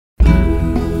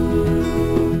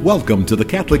Welcome to the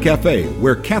Catholic Cafe,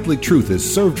 where Catholic truth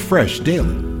is served fresh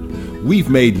daily. We've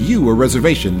made you a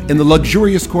reservation in the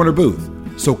luxurious corner booth,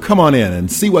 so come on in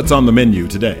and see what's on the menu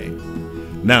today.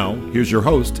 Now, here's your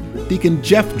host, Deacon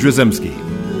Jeff Drzymski.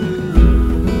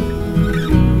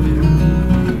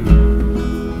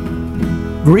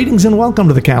 Greetings and welcome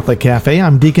to the Catholic Cafe.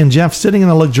 I'm Deacon Jeff, sitting in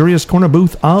the luxurious corner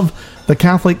booth of the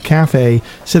Catholic Cafe,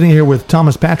 sitting here with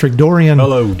Thomas Patrick Dorian.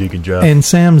 Hello, Deacon Jeff. And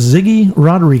Sam Ziggy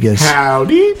Rodriguez.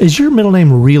 Howdy. Is your middle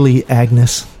name really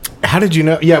Agnes? How did you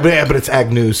know? Yeah, but it's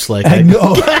Agnus. Like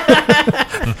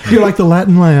You're like the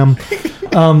Latin lamb.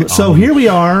 So here we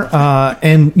are,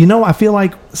 and I feel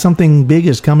like something big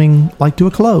is coming, like to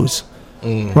a close,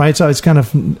 right? So it's kind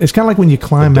of like when you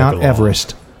climb Mount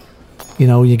Everest.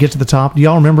 You get to the top. Do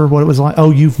y'all remember what it was like? Oh,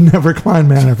 you've never climbed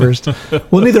Mount Everest.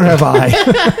 Well, neither have I.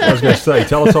 I was going to say,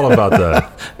 tell us all about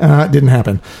that. It didn't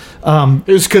happen.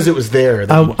 It was because it was there.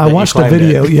 I watched a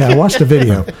video. Yeah, I watched a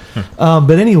video.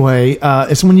 But anyway,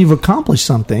 it's when you've accomplished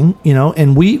something,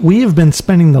 and we have been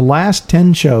spending the last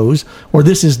 10 shows, or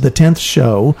this is the 10th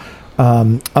show,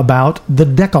 about the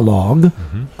Decalogue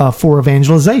for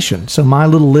evangelization. So my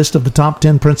little list of the top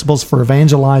 10 principles for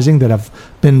evangelizing that have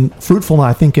been fruitful,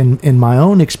 I think, in my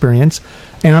own experience.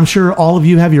 And I'm sure all of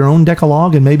you have your own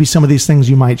Decalogue, and maybe some of these things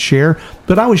you might share.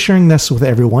 But I was sharing this with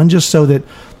everyone just so that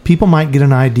people might get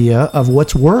an idea of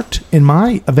what's worked in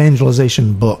my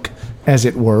evangelization book, as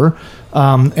it were.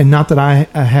 And not that I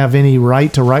have any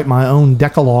right to write my own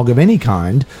Decalogue of any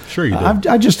kind. Sure you do.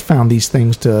 I just found these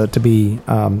things to be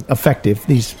effective,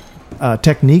 these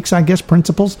techniques, I guess,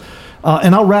 principles.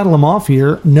 And I'll rattle them off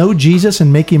here. Know Jesus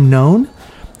and make him known.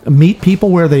 Meet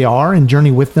people where they are and journey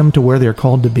with them to where they're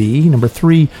called to be. Number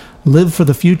 3, live for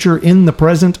the future in the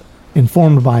present,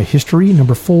 informed by history.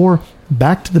 Number 4,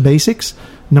 back to the basics.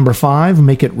 Number 5,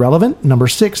 make it relevant. Number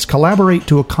 6, collaborate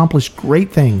to accomplish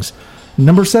great things.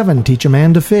 Number 7, teach a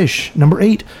man to fish. Number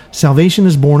 8, salvation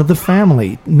is born of the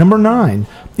family. Number 9,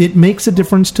 it makes a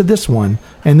difference to this one.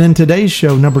 And then today's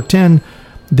show, number 10,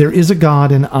 there is a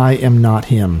God and I am not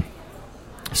him.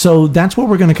 So that's where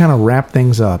we're going to kind of wrap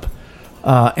things up.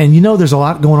 And there's a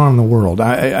lot going on in the world.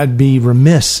 I'd be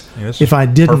remiss if I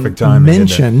didn't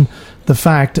mention the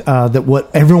fact that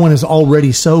what everyone is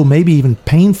already so maybe even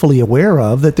painfully aware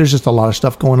of, that there's just a lot of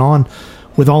stuff going on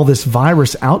with all this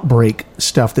virus outbreak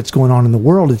stuff that's going on in the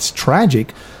world. It's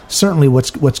tragic, certainly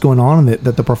what's going on, and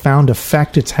that the profound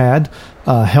effect it's had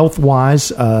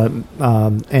health-wise,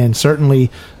 and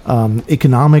certainly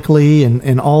economically,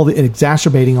 and all the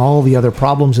exacerbating all the other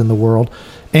problems in the world.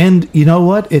 And you know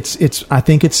what? I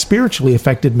think it's spiritually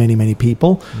affected many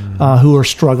people who are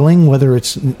struggling, whether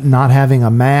it's not having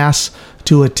a mass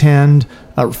to attend,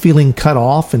 feeling cut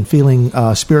off, and feeling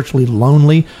spiritually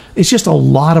lonely. It's just a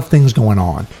lot of things going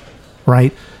on,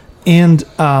 right? And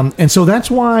so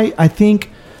that's why I think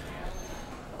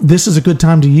this is a good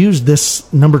time to use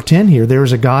this number 10 here. There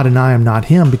is a God and I am not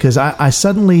him, because I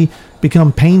suddenly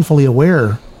become painfully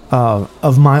aware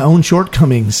of my own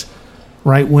shortcomings.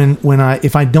 Right,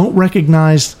 if I don't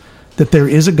recognize that there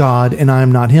is a God and I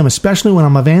am not him, especially when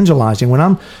I'm evangelizing, when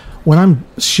I'm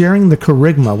sharing the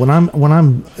kerygma, when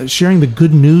I'm sharing the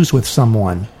good news with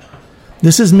someone,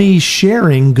 this is me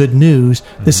sharing good news.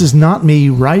 This is not me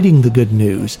writing the good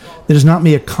news. This is not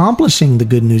me accomplishing the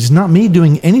good news. It's not me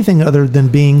doing anything other than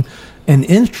being an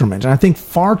instrument. And I think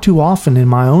far too often in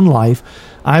my own life,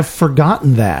 I've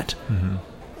forgotten that.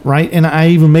 Right, and I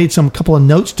even made a couple of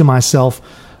notes to myself.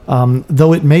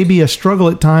 Though it may be a struggle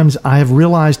at times, I have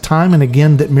realized time and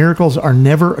again that miracles are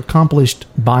never accomplished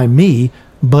by me,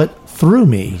 but through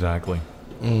me. Exactly.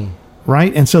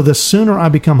 Right? And so the sooner I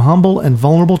become humble and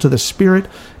vulnerable to the Spirit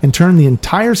and turn the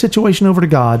entire situation over to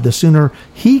God, the sooner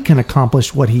he can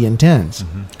accomplish what he intends.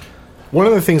 One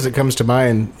of the things that comes to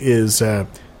mind is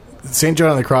St. John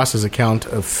on the Cross's account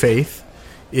of faith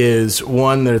is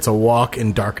one that it's a walk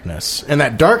in darkness. And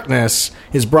that darkness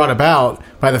is brought about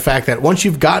by the fact that once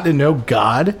you've gotten to know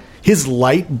God, his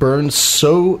light burns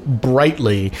so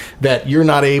brightly that you're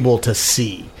not able to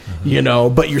see,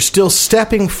 but you're still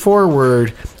stepping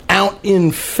forward out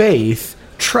in faith,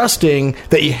 trusting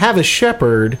that you have a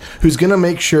shepherd who's going to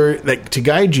make sure that to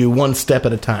guide you one step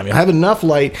at a time. You'll have enough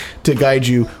light to guide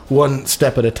you one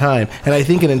step at a time. And I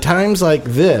think in times like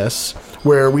this,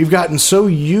 where we've gotten so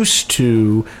used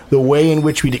to the way in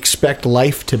which we'd expect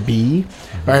life to be.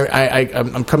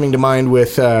 I'm coming to mind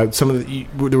with there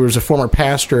was a former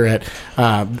pastor at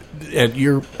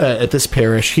this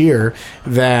parish here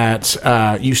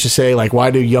that used to say, like,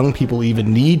 why do young people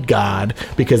even need God?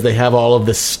 Because they have all of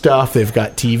this stuff. They've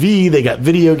got TV, they got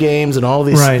video games, and all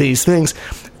these things.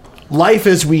 Life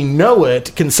as we know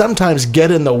it can sometimes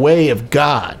get in the way of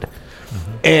God.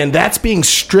 And that's being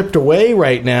stripped away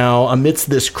right now amidst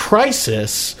this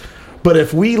crisis. But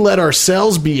if we let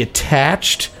ourselves be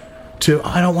attached to,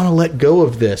 I don't want to let go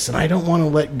of this, and I don't want to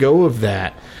let go of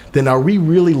that, then are we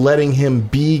really letting him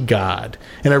be God?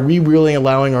 And are we really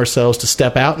allowing ourselves to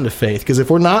step out into faith? Because if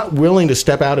we're not willing to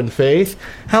step out in faith,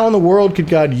 how in the world could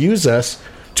God use us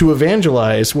to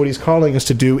evangelize what he's calling us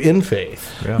to do in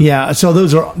faith? Yeah, so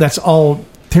that's all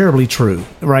terribly true,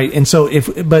 right? And so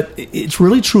but it's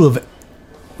really true of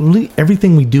really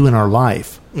everything we do in our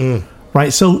life.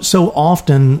 Right, so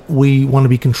often we want to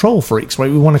be control freaks,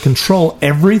 right? We want to control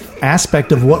every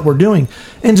aspect of what we're doing.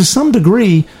 And to some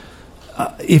degree,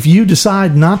 if you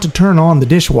decide not to turn on the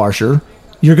dishwasher,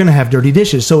 you're going to have dirty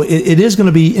dishes. So it is going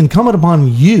to be incumbent upon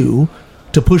you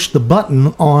to push the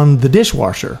button on the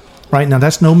dishwasher, right? Now,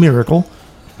 that's no miracle.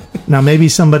 Now, maybe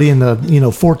somebody in the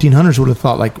 1400s would have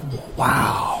thought like,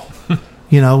 wow,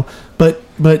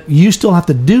 but you still have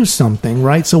to do something,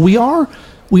 right? So we are,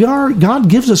 God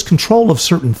gives us control of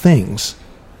certain things,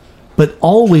 but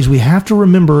always we have to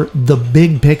remember the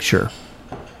big picture,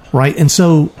 right? And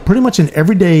so pretty much in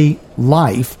everyday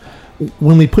life,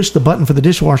 when we push the button for the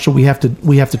dishwasher, we have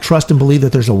to trust and believe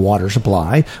that there's a water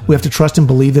supply. We have to trust and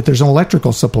believe that there's an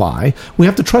electrical supply. We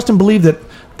have to trust and believe that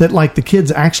like the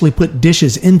kids actually put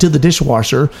dishes into the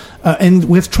dishwasher, and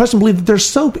we have to trust and believe that there's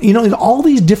soap. All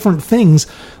these different things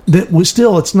that was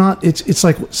still. It's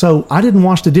like, so I didn't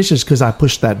wash the dishes because I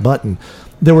pushed that button.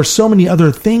 There were so many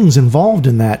other things involved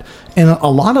in that, and a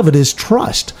lot of it is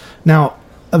trust. Now,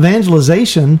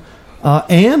 evangelization.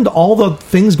 And all the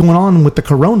things going on with the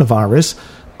coronavirus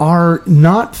are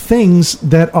not things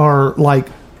that are like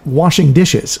washing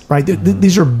dishes, right?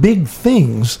 These are big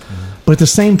things. But at the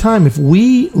same time, if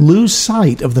we lose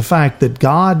sight of the fact that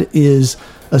God is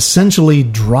essentially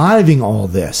driving all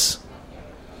this,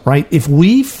 right? If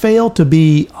we fail to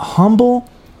be humble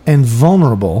and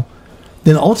vulnerable,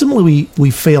 then ultimately we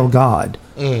fail God,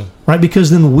 right? Because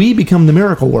then we become the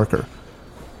miracle worker.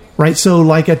 Right, so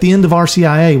like at the end of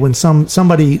RCIA, when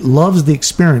somebody loves the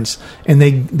experience and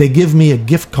they give me a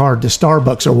gift card to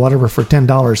Starbucks or whatever for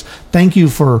 $10, thank you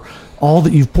for all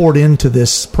that you've poured into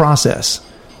this process.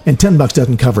 And $10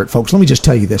 doesn't cover it, folks. Let me just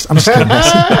tell you this. I'm just kidding.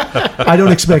 I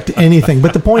don't expect anything.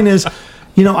 But the point is,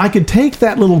 I could take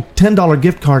that little $10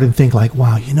 gift card and think like,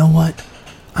 wow, you know what?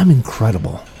 I'm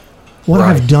incredible. What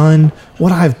I've done,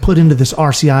 what I've put into this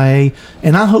RCIA,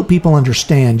 and I hope people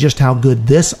understand just how good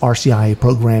this RCIA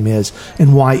program is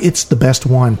and why it's the best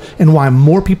one and why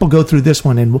more people go through this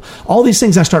one. And all these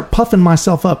things, I start puffing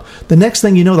myself up. The next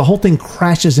thing you know, the whole thing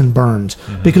crashes and burns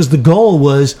because the goal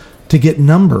was to get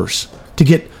numbers, to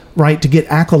get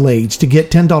accolades, to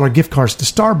get $10 gift cards to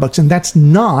Starbucks, and that's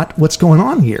not what's going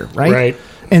on here, right? Right.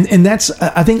 And that's,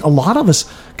 I think a lot of us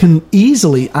can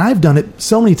easily, I've done it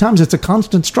so many times, it's a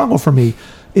constant struggle for me,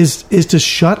 is to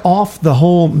shut off the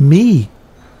whole me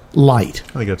light.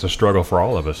 I think that's a struggle for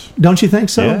all of us. Don't you think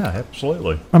so? Yeah,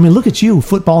 absolutely. I mean, look at you,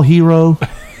 football hero.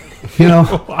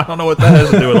 I don't know what that has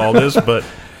to do with all this, but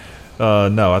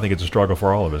no, I think it's a struggle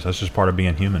for all of us. That's just part of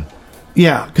being human.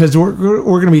 Yeah, because we're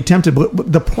going to be tempted. But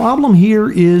the problem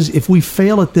here is if we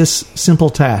fail at this simple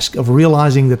task of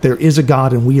realizing that there is a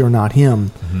God and we are not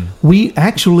him, we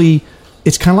actually,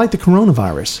 it's kind of like the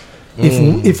coronavirus.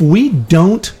 If we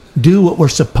don't do what we're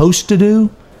supposed to do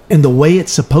in the way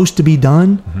it's supposed to be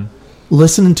done,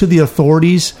 listening to the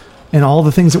authorities and all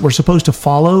the things that we're supposed to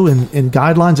follow and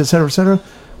guidelines, et cetera,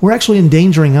 we're actually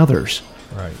endangering others.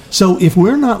 Right. So if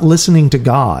we're not listening to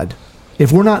God,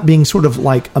 if we're not being sort of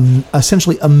like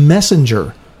essentially a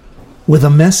messenger with a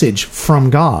message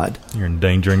from God, you're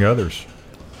endangering others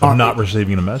of not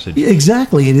receiving a message.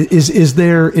 Exactly. Is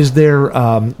their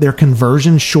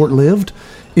conversion short-lived?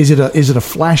 Is it a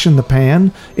flash in the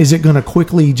pan? Is it going to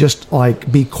quickly just like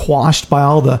be quashed by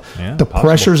all the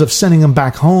pressures of sending them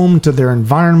back home to their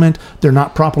environment? They're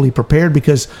not properly prepared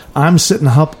because I'm sitting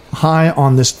up high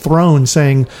on this throne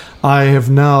saying, I have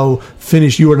now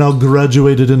finished. You are now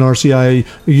graduated in RCIA.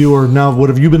 You are now, what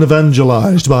have you been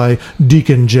evangelized by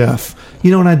Deacon Jeff?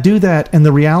 And I do that. And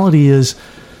the reality is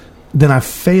then I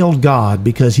failed God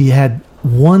because he had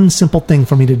one simple thing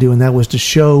for me to do, and that was to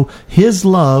show his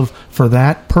love for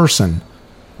that person.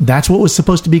 That's what was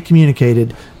supposed to be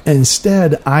communicated.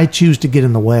 Instead, I choose to get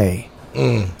in the way.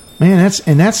 Man,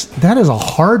 that is a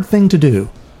hard thing to do.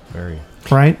 Very.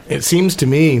 Right? It seems to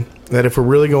me that if we're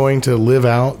really going to live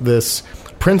out this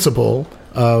principle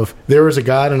of there is a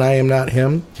God and I am not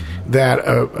him, that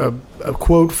a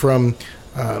quote from,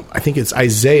 I think it's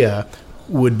Isaiah,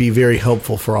 would be very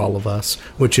helpful for all of us,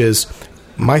 which is,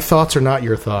 my thoughts are not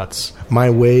your thoughts. My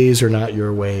ways are not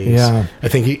your ways. Yeah. I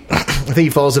think think he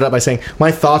follows it up by saying,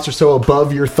 my thoughts are so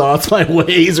above your thoughts, my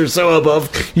ways are so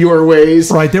above your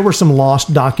ways. Right. There were some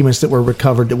lost documents that were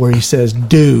recovered where he says,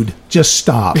 dude, just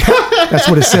stop. That's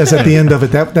what it says at the end of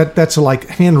it. That's like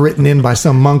handwritten in by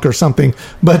some monk or something.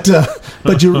 But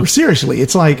seriously,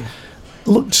 it's like,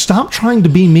 look, stop trying to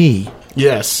be me.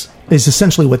 Yes. Is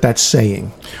essentially what that's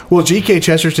saying. Well, G.K.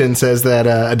 Chesterton says that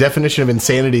a definition of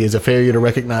insanity is a failure to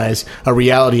recognize a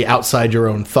reality outside your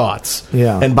own thoughts.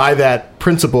 Yeah. And by that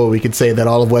principle, we could say that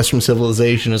all of Western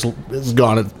civilization has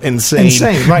gone insane.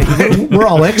 Insane, right. We're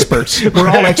all experts. We're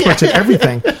all experts at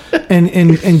everything.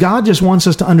 And God just wants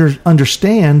us to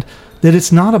understand that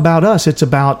it's not about us. It's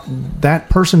about that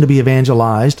person to be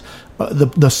evangelized,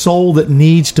 the soul that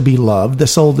needs to be loved, the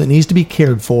soul that needs to be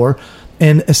cared for.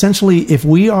 And essentially, if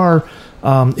we are,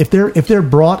 if they're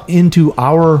brought into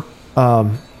our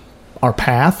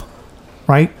path,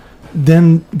 right,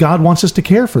 then God wants us to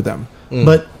care for them.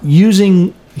 But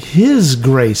using His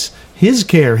grace, His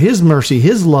care, His mercy,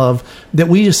 His love, that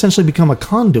we essentially become a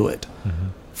conduit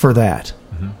for that,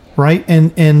 right?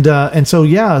 And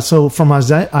so from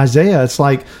Isaiah, it's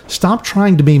like, stop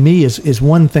trying to be me is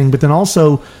one thing, but then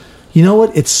also, you know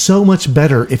what? It's so much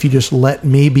better if you just let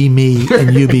me be me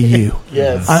and you be you.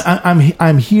 Yes,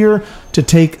 I'm here to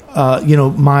take.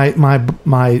 My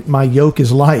yoke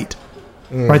is light,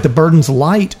 right? The burden's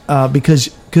light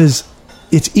because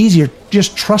it's easier.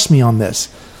 Just trust me on this.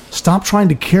 Stop trying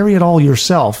to carry it all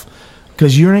yourself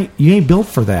because you ain't built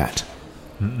for that,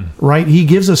 right? He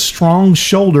gives us strong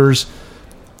shoulders,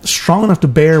 strong enough to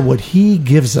bear what He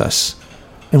gives us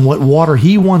and what water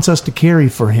He wants us to carry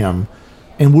for Him.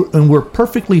 And we're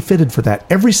perfectly fitted for that.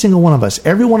 Every single one of us.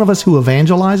 Every one of us who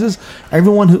evangelizes,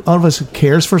 every one of us who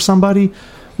cares for somebody,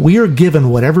 we are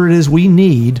given whatever it is we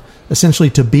need,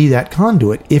 essentially, to be that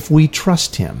conduit if we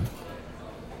trust Him.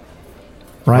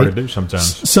 Right? Hard to do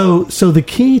sometimes. So the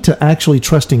key to actually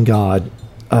trusting God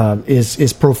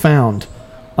is profound.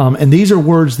 And these are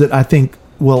words that I think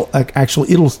will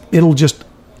actually, it'll just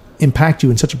impact you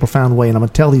in such a profound way. And I'm going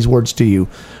to tell these words to you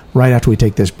right after we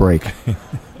take this break.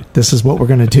 This is what we're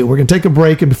going to do. We're going to take a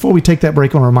break. And before we take that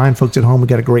break, I want to remind folks at home, we've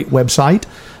got a great website,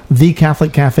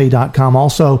 thecatholiccafe.com.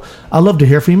 Also, I'd love to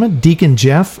hear from you. Deacon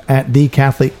Jeff at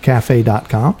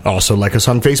thecatholiccafe.com. Also, like us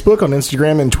on Facebook, on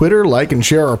Instagram, and Twitter. Like and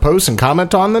share our posts and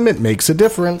comment on them. It makes a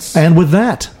difference. And with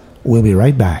that, we'll be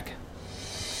right back.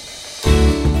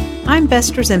 I'm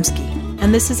Bess Drzymski,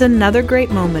 and this is another great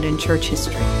moment in church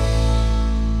history.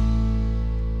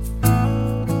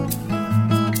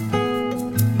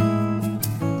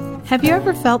 Have you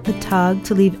ever felt the tug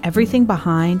to leave everything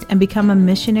behind and become a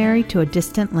missionary to a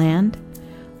distant land?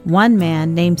 One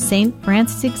man named St.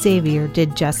 Francis Xavier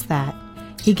did just that.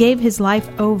 He gave his life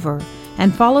over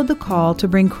and followed the call to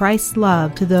bring Christ's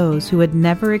love to those who had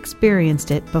never experienced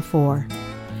it before.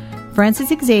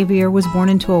 Francis Xavier was born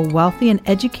into a wealthy and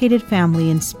educated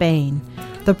family in Spain.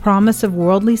 The promise of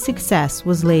worldly success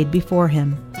was laid before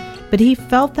him. But he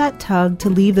felt that tug to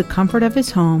leave the comfort of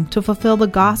his home to fulfill the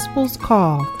gospel's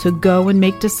call to go and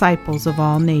make disciples of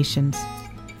all nations.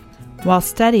 While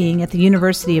studying at the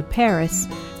University of Paris,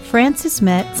 Francis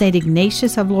met St.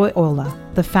 Ignatius of Loyola,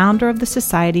 the founder of the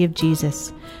Society of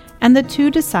Jesus, and the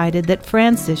two decided that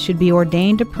Francis should be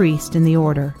ordained a priest in the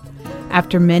order.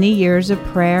 After many years of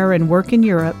prayer and work in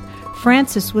Europe,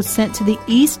 Francis was sent to the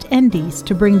East Indies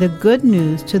to bring the good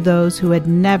news to those who had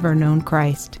never known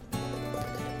Christ.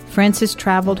 Francis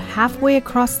traveled halfway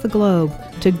across the globe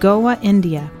to Goa,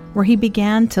 India, where he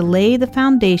began to lay the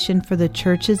foundation for the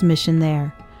church's mission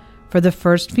there. For the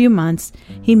first few months,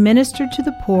 he ministered to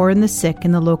the poor and the sick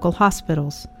in the local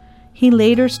hospitals. He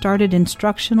later started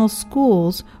instructional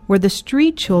schools where the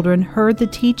street children heard the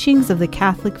teachings of the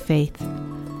Catholic faith.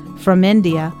 From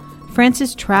India,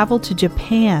 Francis traveled to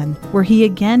Japan, where he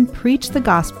again preached the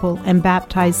gospel and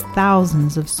baptized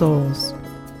thousands of souls.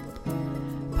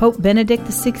 Pope Benedict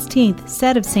XVI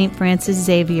said of St. Francis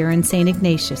Xavier and St.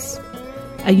 Ignatius,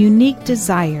 a unique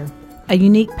desire, a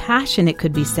unique passion, it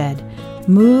could be said,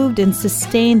 moved and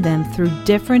sustained them through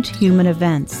different human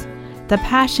events. The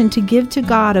passion to give to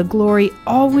God a glory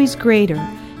always greater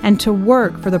and to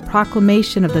work for the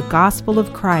proclamation of the gospel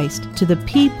of Christ to the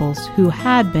peoples who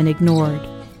had been ignored.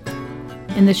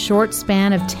 In the short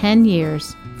span of 10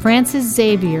 years, Francis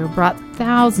Xavier brought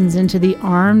thousands into the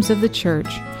arms of the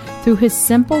church. Through his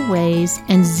simple ways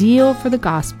and zeal for the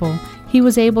gospel, he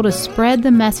was able to spread the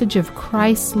message of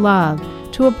Christ's love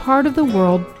to a part of the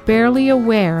world barely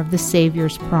aware of the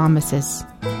Savior's promises.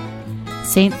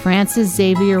 St. Francis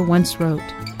Xavier once wrote,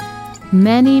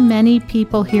 "Many, many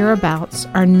people hereabouts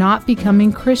are not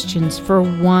becoming Christians for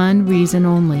one reason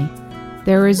only.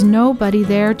 There is nobody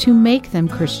there to make them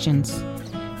Christians.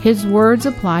 His words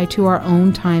apply to our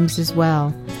own times as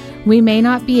well. We may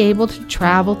not be able to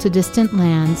travel to distant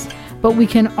lands, but we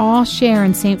can all share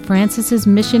in St. Francis's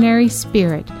missionary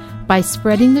spirit by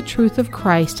spreading the truth of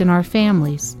Christ in our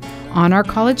families, on our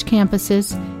college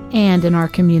campuses, and in our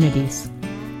communities.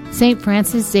 St.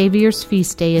 Francis Xavier's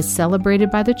feast day is celebrated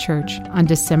by the Church on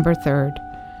December 3rd.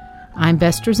 I'm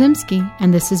Bess Drzymski,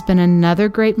 and this has been another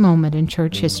great moment in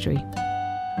church history.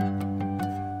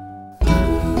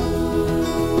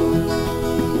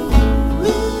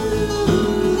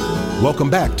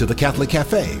 Welcome back to the Catholic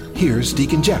Cafe. Here's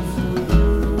Deacon Jeff.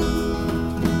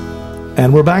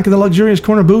 And we're back in the luxurious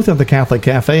corner booth of the Catholic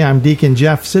Cafe. I'm Deacon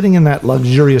Jeff, sitting in that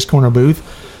luxurious corner booth,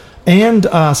 and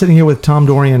sitting here with Tom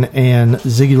Dorian and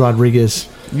Ziggy Rodriguez.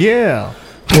 Yeah.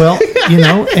 Well,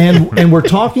 and we're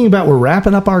talking about, we're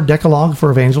wrapping up our Decalogue for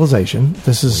evangelization.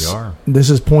 This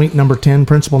is point number 10,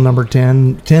 principle number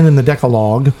 10 in the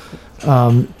Decalogue.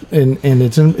 And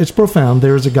it's profound.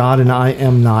 There is a God, and I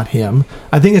am not him.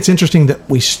 I think it's interesting that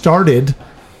we started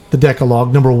the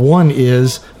Decalogue. Number 1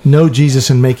 is know Jesus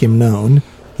and make him known.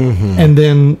 Mm-hmm. And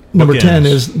then number 10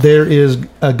 is there is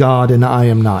a God, and I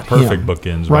am not him. Perfect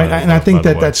bookends. Right? And I think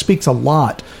that speaks a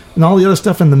lot. And all the other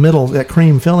stuff in the middle, that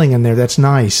cream filling in there, that's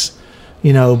nice.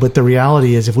 But the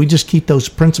reality is, if we just keep those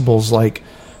principles, like,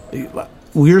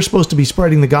 we're supposed to be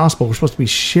spreading the gospel. We're supposed to be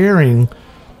sharing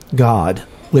God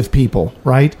with people,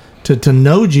 right? To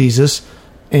know Jesus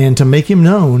and to make him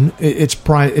known, it's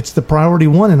the priority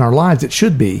 1 in our lives. It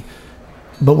should be.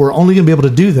 But we're only going to be able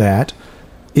to do that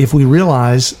if we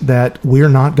realize that we're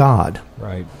not God.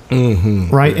 Right. Mm-hmm.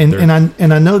 Right. And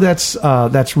I know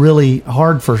that's really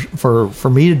hard for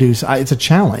me to do. It's a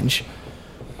challenge.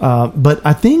 But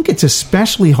I think it's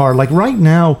especially hard. Like right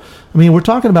now, we're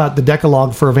talking about the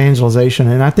Decalogue for evangelization,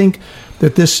 and I think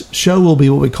that this show will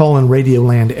be what we call in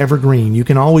Radioland evergreen. You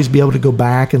can always be able to go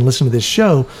back and listen to this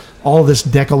show, all of this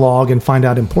Decalogue, and find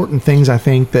out important things, I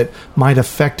think, that might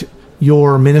affect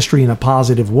your ministry in a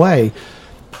positive way.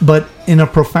 But in a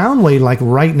profound way, like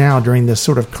right now during this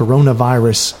sort of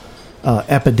coronavirus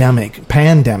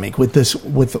pandemic, with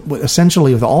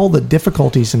essentially with all the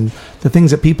difficulties and the things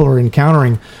that people are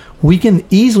encountering, we can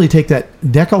easily take that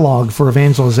Decalogue for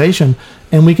evangelization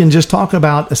and we can just talk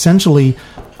about essentially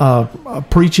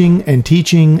preaching and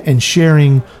teaching and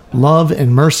sharing love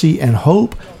and mercy and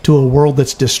hope to a world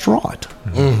that's distraught.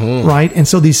 Mm-hmm. Right? And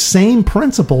so these same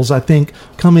principles, I think,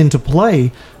 come into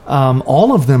play.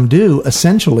 All of them do,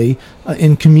 essentially,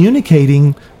 in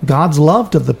communicating God's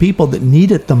love to the people that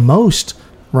need it the most,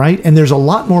 right? And there's a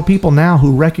lot more people now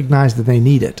who recognize that they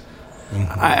need it.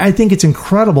 Mm-hmm. I think it's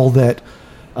incredible that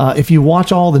if you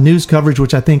watch all the news coverage,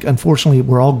 which I think, unfortunately,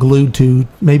 we're all glued to,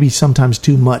 maybe sometimes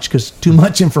too much, because too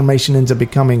much information ends up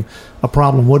becoming a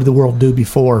problem. What did the world do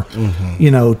before,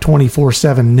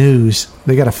 24/7 news?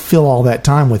 They got to fill all that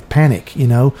time with panic,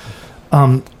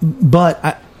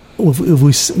 But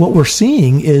what we're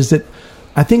seeing is that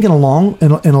I think in a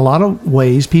lot of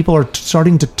ways, people are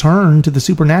starting to turn to the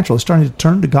supernatural, starting to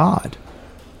turn to God.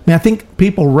 I think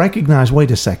people recognize,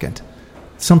 wait a second,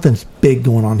 something's big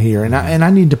going on here, and I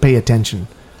need to pay attention,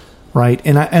 right?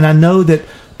 And I know that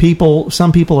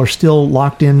some people are still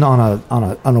locked in on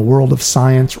a world of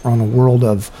science or on a world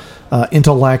of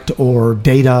intellect or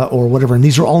data or whatever, and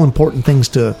these are all important things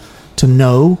to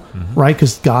know, mm-hmm. right?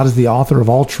 Because God is the author of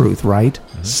all truth, right?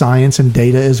 Mm-hmm. Science and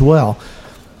data as well.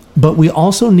 But we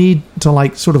also need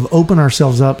to sort of open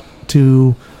ourselves up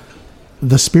to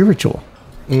the spiritual.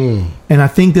 Mm. And I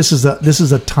think this is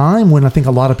a time when I think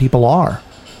a lot of people are.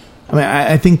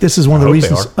 I think this is one of the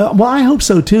reasons. Well, I hope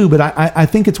so too. But I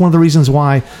think it's one of the reasons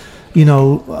why,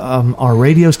 our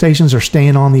radio stations are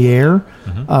staying on the air.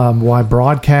 Mm-hmm. Why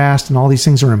broadcast and all these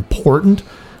things are important.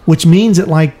 Which means that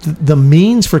the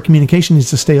means for communication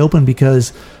needs to stay open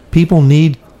because people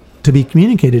need to be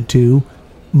communicated to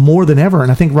more than ever.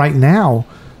 And I think right now,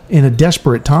 in a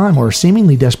desperate time or a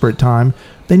seemingly desperate time,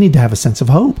 they need to have a sense of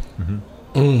hope.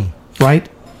 Mm-hmm. Right?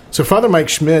 So Father Mike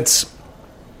Schmitz,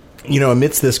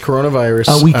 amidst this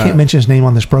coronavirus... we can't mention his name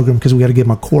on this program because we got to give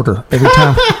him a quarter every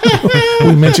time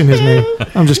we mention his name.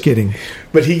 I'm just kidding.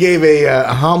 But he gave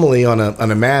a homily on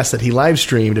a mass that he live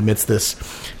streamed amidst this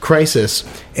crisis,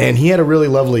 and he had a really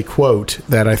lovely quote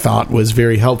that I thought was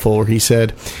very helpful, where he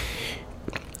said,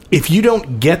 if you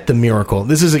don't get the miracle,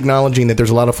 this is acknowledging that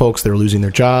there's a lot of folks that are losing their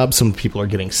jobs, some people are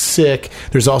getting sick,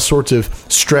 there's all sorts of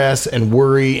stress and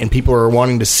worry, and people are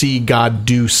wanting to see God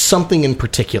do something in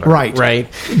particular. Right.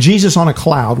 Jesus on a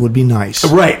cloud would be nice.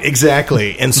 Right,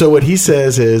 exactly. And so what he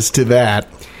says is to that,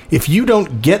 if you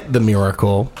don't get the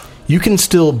miracle, you can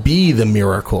still be the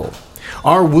miracle.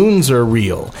 Our wounds are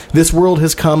real. This world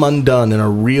has come undone in a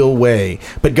real way.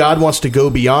 But God wants to go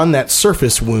beyond that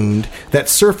surface wound, that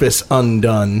surface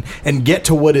undone, and get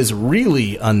to what is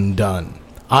really undone.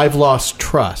 I've lost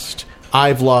trust.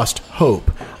 I've lost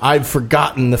hope. I've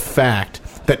forgotten the fact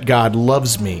that God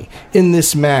loves me. In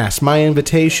this Mass, my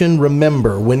invitation,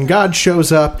 remember, when God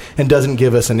shows up and doesn't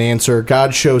give us an answer,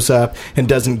 God shows up and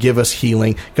doesn't give us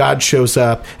healing, God shows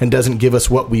up and doesn't give us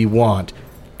what we want,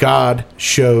 God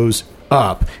shows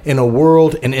up in a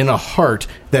world and in a heart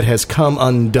that has come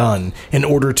undone in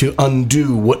order to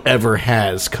undo whatever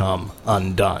has come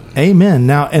undone. Amen.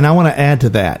 Now, and I want to add to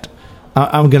that.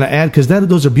 I'm going to add, because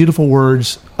those are beautiful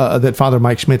words that Father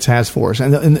Mike Schmitz has for us,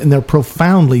 and they're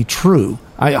profoundly true.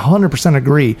 I 100%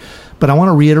 agree. But I want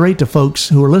to reiterate to folks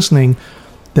who are listening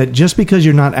that just because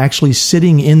you're not actually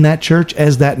sitting in that church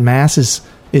as that Mass is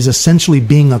essentially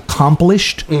being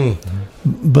accomplished,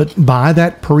 but by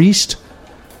that priest,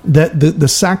 that the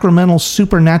sacramental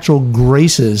supernatural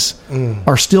graces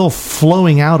are still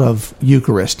flowing out of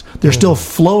Eucharist. They're still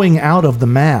flowing out of the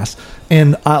Mass.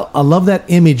 And I love that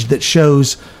image that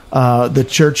shows the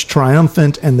church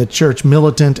triumphant and the church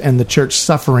militant and the church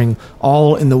suffering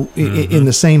all in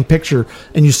the same picture.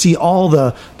 And you see all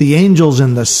the angels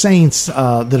and the saints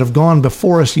that have gone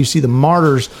before us. You see the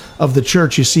martyrs of the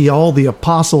church. You see all the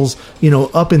apostles,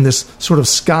 up in this sort of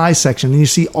sky section. And you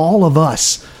see all of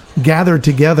us gathered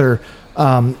together.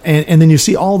 And then you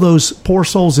see all those poor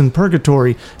souls in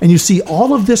purgatory, and you see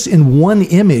all of this in one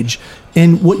image.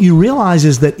 And what you realize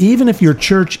is that even if your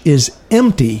church is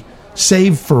empty,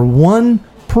 save for one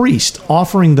priest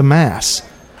offering the Mass,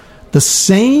 the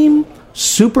same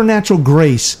supernatural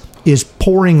grace is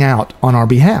pouring out on our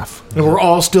behalf. And we're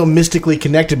all still mystically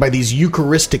connected by these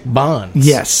Eucharistic bonds.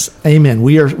 Yes, amen.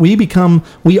 We are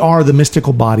the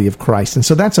mystical body of Christ, and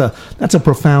so that's a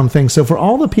profound thing. So for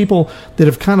all the people that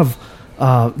have kind of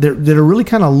that are really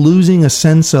kind of losing a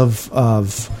sense of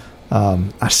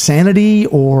a sanity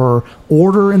or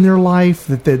order in their life,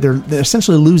 that they're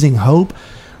essentially losing hope.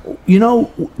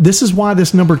 This is why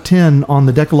this number 10 on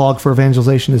the Decalogue for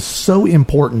evangelization is so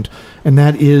important, and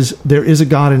that is, there is a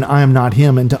God and I am not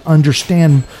him, and to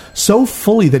understand so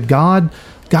fully that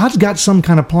God's got some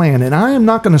kind of plan. And I am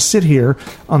not going to sit here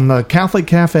on the Catholic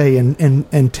Cafe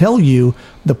and tell you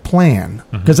the plan,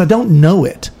 because I don't know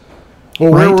it.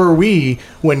 Well, where were we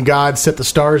when God set the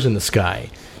stars in the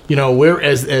sky? Where,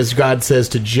 as God says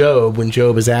to Job, when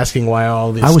Job is asking why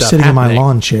all this stuff I was sitting happening. in my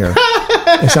lawn chair.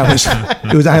 I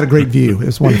had a great view. It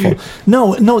was wonderful.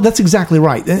 No, that's exactly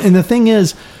right. And the thing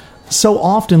is, so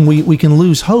often we can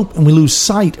lose hope and we lose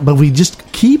sight, but we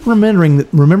just keep remembering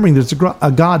there's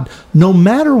a God no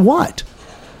matter what,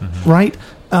 right?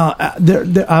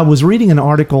 I was reading an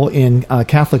article in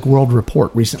Catholic World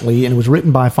Report recently, and it was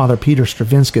written by Father Peter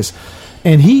Stravinskas.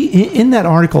 And in that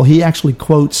article, he actually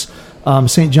quotes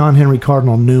St. John Henry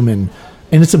Cardinal Newman.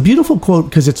 And it's a beautiful quote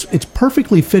because it's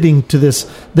perfectly fitting to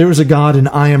this, there is a God and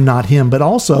I am not him, but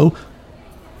also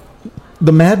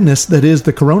the madness that is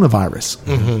the coronavirus.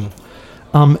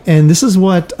 And this is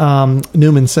what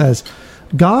Newman says: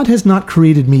 God has not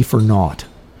created me for naught.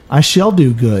 I shall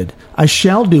do good. I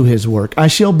shall do his work. I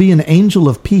shall be an angel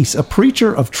of peace, a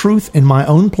preacher of truth in my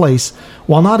own place,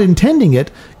 while not intending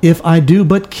it, if I do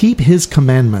but keep his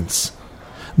commandments.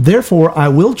 Therefore I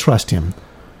will trust him.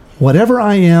 Whatever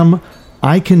I am,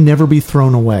 I can never be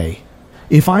thrown away.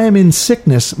 If I am in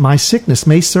sickness, my sickness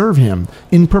may serve him.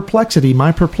 In perplexity,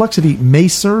 my perplexity may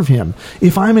serve him.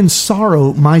 If I am in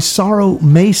sorrow, my sorrow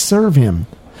may serve him.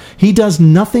 He does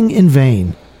nothing in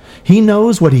vain. He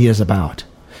knows what he is about.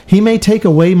 He may take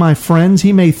away my friends.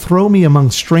 He may throw me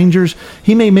among strangers.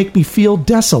 He may make me feel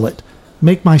desolate,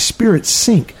 make my spirit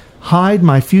sink, hide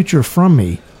my future from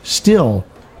me. Still,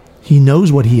 he knows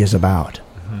what he is about.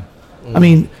 I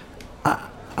mean,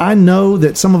 I know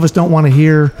that some of us don't want to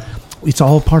hear, it's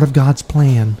all part of God's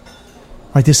plan.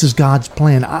 Right? This is God's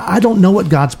plan. I don't know what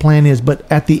God's plan is, but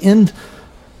at the end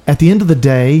of the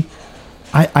day,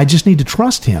 I just need to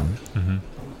trust him.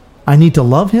 I need to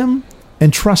love him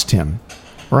and trust him.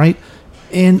 Right?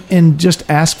 And just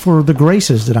ask for the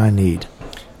graces that I need.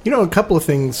 A couple of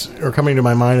things are coming to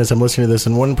my mind as I'm listening to this,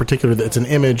 and one in particular that's an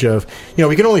image of,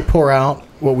 we can only pour out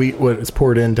what is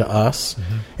poured into us.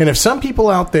 And if some people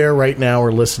out there right now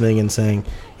are listening and saying,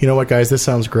 you know what, guys, this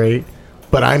sounds great,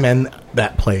 but I'm in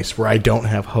that place where I don't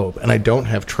have hope and I don't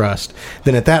have trust,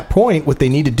 then at that point, what they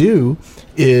need to do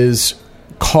is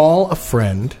call a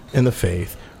friend in the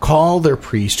faith, call their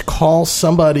priest, call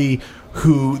somebody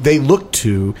who they look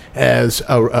to as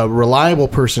a reliable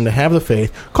person to have the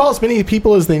faith, call as many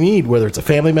people as they need, whether it's a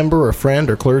family member or a friend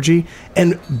or clergy,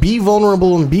 and be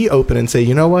vulnerable and be open and say,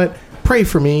 you know what, pray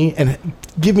for me and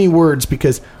give me words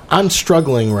because I'm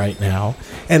struggling right now,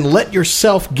 and let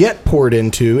yourself get poured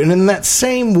into. And in that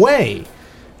same way,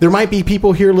 there might be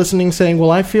people here listening saying, well,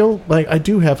 I feel like I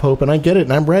do have hope and I get it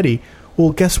and I'm ready.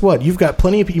 Well, guess what? You've got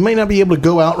plenty of people. You might not be able to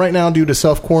go out right now due to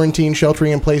self-quarantine,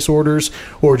 sheltering-in-place orders,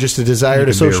 or just a desire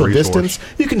to social distance.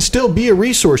 You can still be a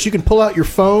resource. You can pull out your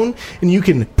phone, and you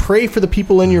can pray for the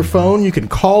people in your phone. You can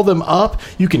call them up.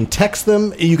 You can text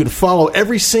them. You can follow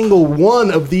every single one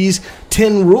of these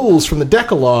 10 rules from the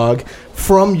Decalogue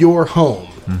from your home.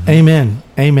 Mm-hmm. Amen.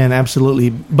 Amen.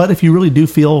 Absolutely. But if you really do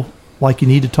feel like you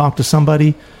need to talk to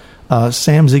somebody,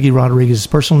 Sam Ziggy Rodriguez's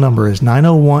personal number is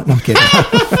 901. No, I'm kidding.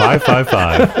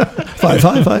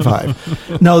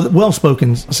 555. No, well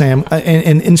spoken, Sam,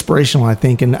 and inspirational, I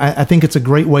think. And I think it's a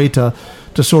great way to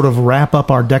sort of wrap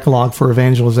up our Decalogue for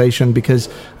evangelization, because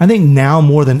I think now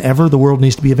more than ever, the world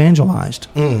needs to be evangelized.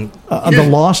 The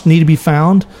lost need to be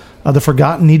found. The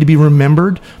forgotten need to be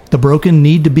remembered. The broken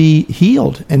need to be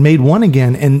healed and made one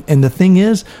again. And the thing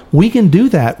is, we can do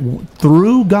that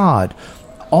through God.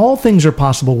 All things are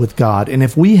possible with God. And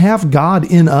if we have God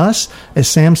in us, as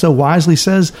Sam so wisely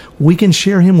says, we can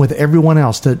share him with everyone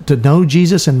else, to know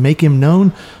Jesus and make him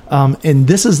known. And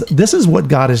this is what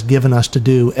God has given us to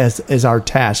do as our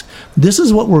task. This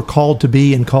is what we're called to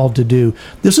be and called to do.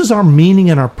 This is our meaning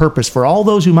and our purpose. For all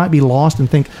those who might be lost and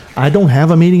think, I don't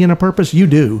have a meaning and a purpose, you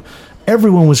do.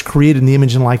 Everyone was created in the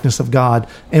image and likeness of God,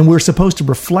 and we're supposed to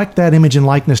reflect that image and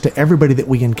likeness to everybody that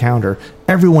we encounter,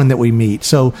 everyone that we meet.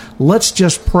 So let's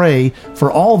just pray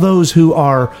for all those who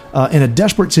are in a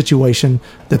desperate situation,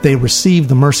 that they receive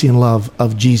the mercy and love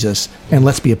of Jesus, and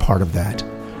let's be a part of that.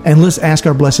 And let's ask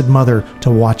our Blessed Mother to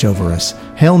watch over us.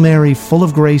 Hail Mary, full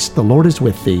of grace, the Lord is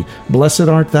with thee. Blessed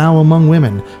art thou among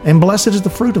women, and blessed is the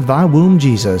fruit of thy womb,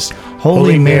 Jesus.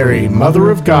 Holy Mary,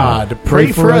 Mother of God,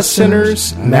 pray for us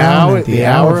sinners, now at the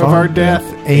hour of our death.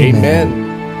 Amen.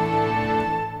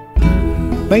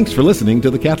 Thanks for listening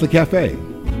to the Catholic Cafe.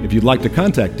 If you'd like to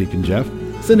contact Deacon Jeff,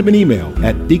 send him an email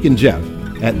at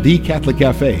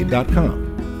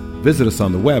deaconjeff@thecatholiccafe.com. Visit us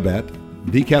on the web at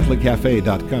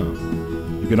thecatholiccafe.com.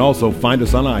 You can also find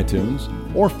us on iTunes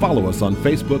or follow us on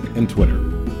Facebook and Twitter.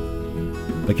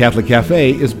 The Catholic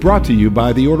Cafe is brought to you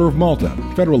by the Order of Malta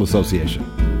Federal Association.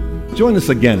 Join us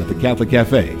again at the Catholic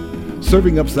Cafe,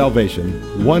 serving up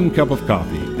salvation one cup of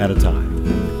coffee at a time.